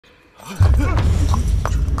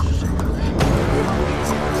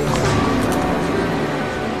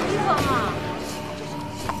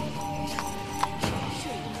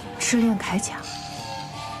痴恋铠甲，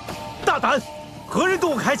大胆！何人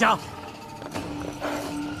动我铠甲？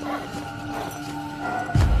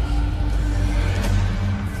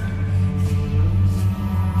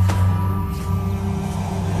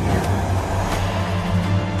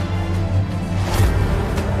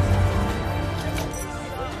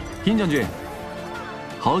殷将军，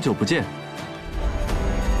好久不见。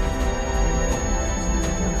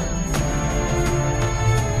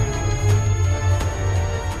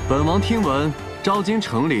本王听闻昭京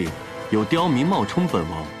城里有刁民冒充本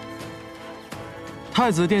王，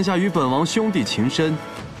太子殿下与本王兄弟情深，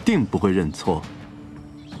定不会认错。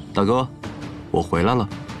大哥，我回来了。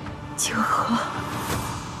景和，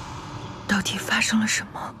到底发生了什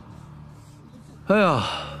么？哎呀！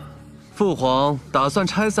 父皇打算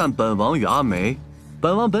拆散本王与阿梅，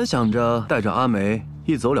本王本想着带着阿梅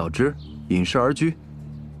一走了之，隐世而居。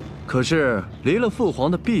可是离了父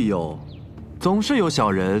皇的庇佑，总是有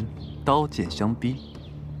小人刀剑相逼。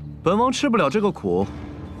本王吃不了这个苦，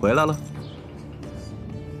回来了。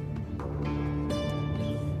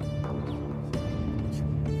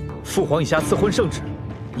父皇已下赐婚圣旨，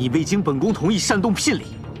你未经本宫同意擅动聘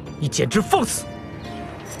礼，你简直放肆！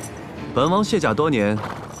本王卸甲多年。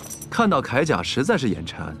 看到铠甲实在是眼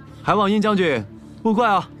馋，还望殷将军勿怪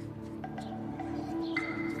啊。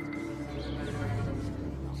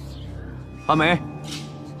阿梅，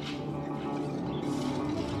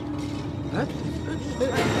哎，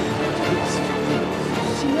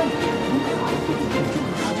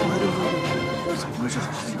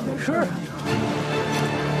是。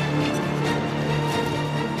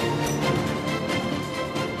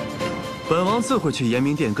本王自会去延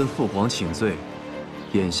明殿跟父皇请罪。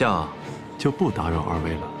 眼下就不打扰二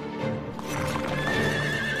位了。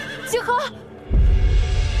景和，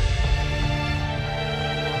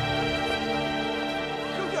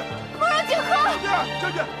不让景和！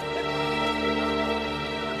将军，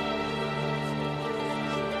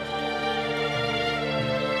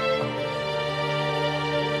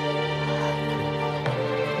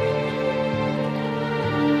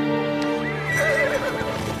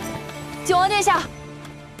景王殿下。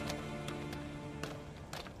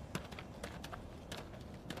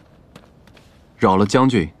 扰了将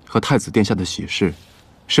军和太子殿下的喜事，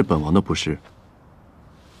是本王的不是。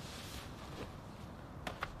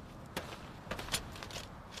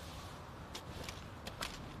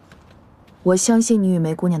我相信你与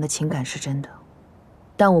梅姑娘的情感是真的，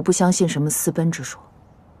但我不相信什么私奔之说。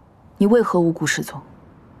你为何无故失踪？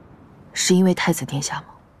是因为太子殿下吗？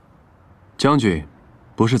将军，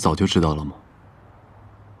不是早就知道了吗？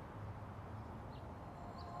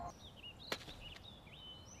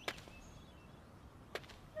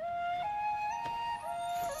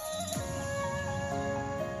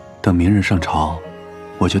 等明日上朝，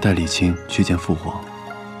我就带李清去见父皇，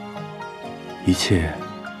一切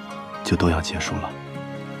就都要结束了。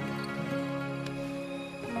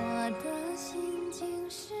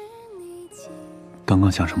刚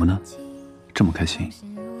刚想什么呢？这么开心？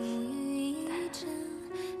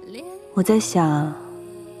我在想，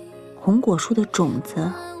红果树的种子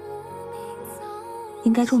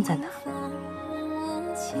应该种在哪？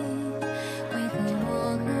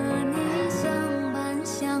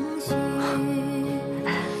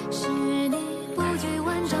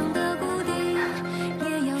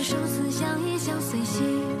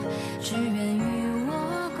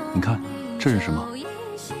 你看，这是什么？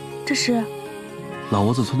这是老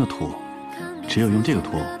窝子村的土，只有用这个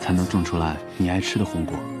土才能种出来你爱吃的红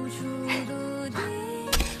果。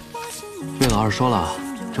月老二说了，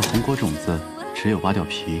这红果种子只有挖掉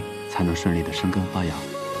皮，才能顺利的生根发芽。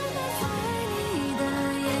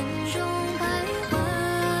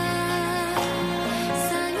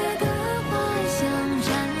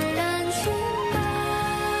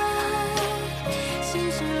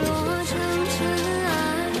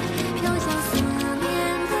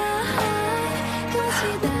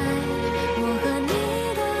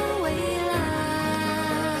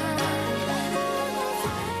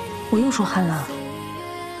我又说旱了。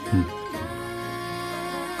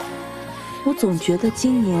我总觉得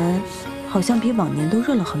今年好像比往年都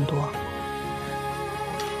热了很多。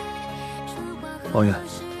王爷，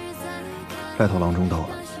赖头郎中到了。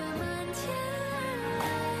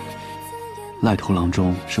赖头郎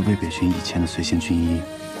中是魏北巡以前的随行军医，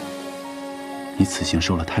你此行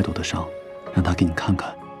受了太多的伤，让他给你看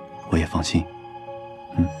看，我也放心。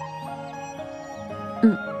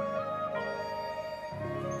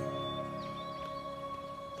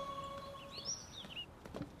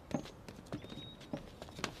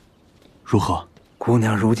如何？姑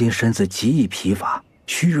娘如今身子极易疲乏，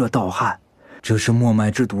虚热盗汗，这是末脉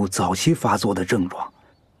之毒早期发作的症状。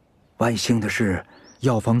万幸的是，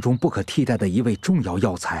药方中不可替代的一味重要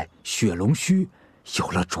药材血龙须有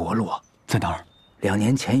了着落。在哪儿？2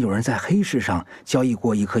年前有人在黑市上交易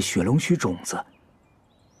过一颗血龙须种子，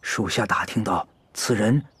属下打听到此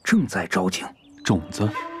人正在招境。种子？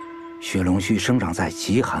血龙须生长在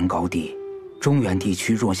极寒高地，中原地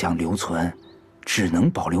区若想留存，只能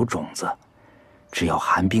保留种子。只要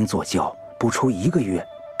寒冰做窖，不出1个月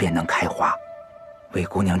便能开花。为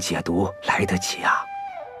姑娘解毒来得及啊！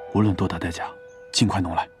无论多大代价，尽快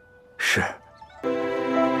弄来。是。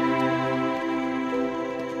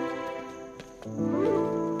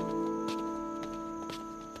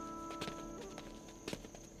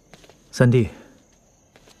三弟，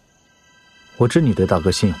我知你对大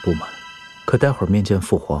哥心有不满，可待会儿面见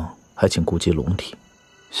父皇，还请顾及龙体。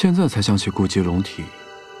现在才想起顾及龙体，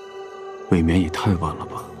未免也太晚了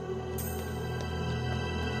吧？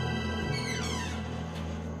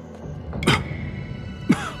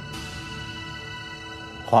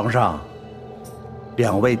皇上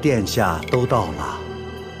，2位殿下都到了，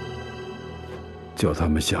叫他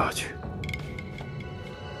们下去。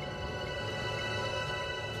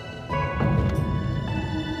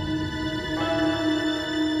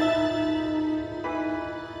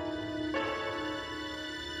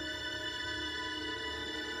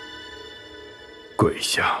跪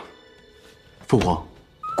下！父皇，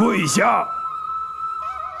跪下！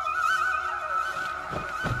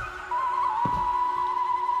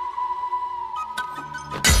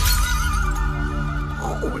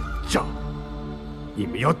混账！你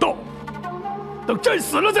们要斗，等朕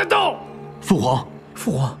死了再斗！父皇，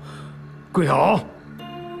父皇，跪好！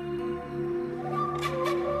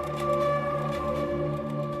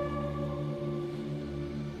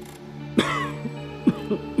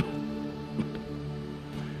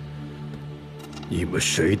你们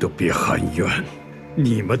谁都别含冤，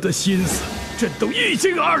你们的心思朕都一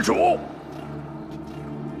清二楚。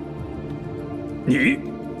你，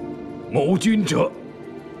谋君者，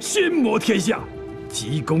心魔天下，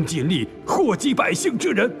急功近利、祸及百姓之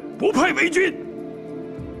人，不配为君。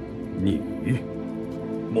你，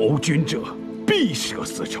谋君者，必舍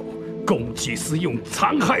私仇，公器私用、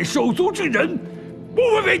残害手足之人，不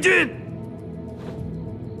配为君。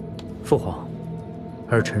父皇，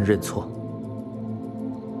儿臣认错。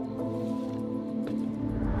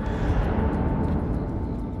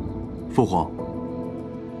父皇，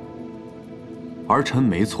儿臣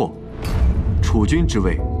没错。储君之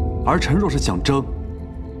位，儿臣若是想争，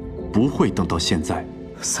不会等到现在。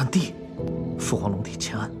三弟，父皇龙体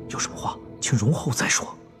前案，有什么话请容后再说。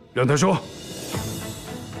让他说。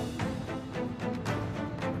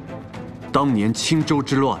当年青州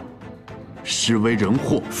之乱，实为人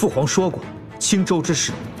祸。父皇说过，青州之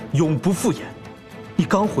事永不复演。你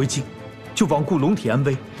刚回京，就罔顾龙体安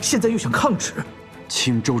危，现在又想抗旨。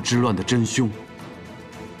青州之乱的真凶，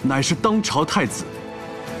乃是当朝太子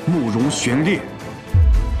慕容玄烈。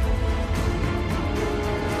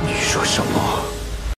你说什么？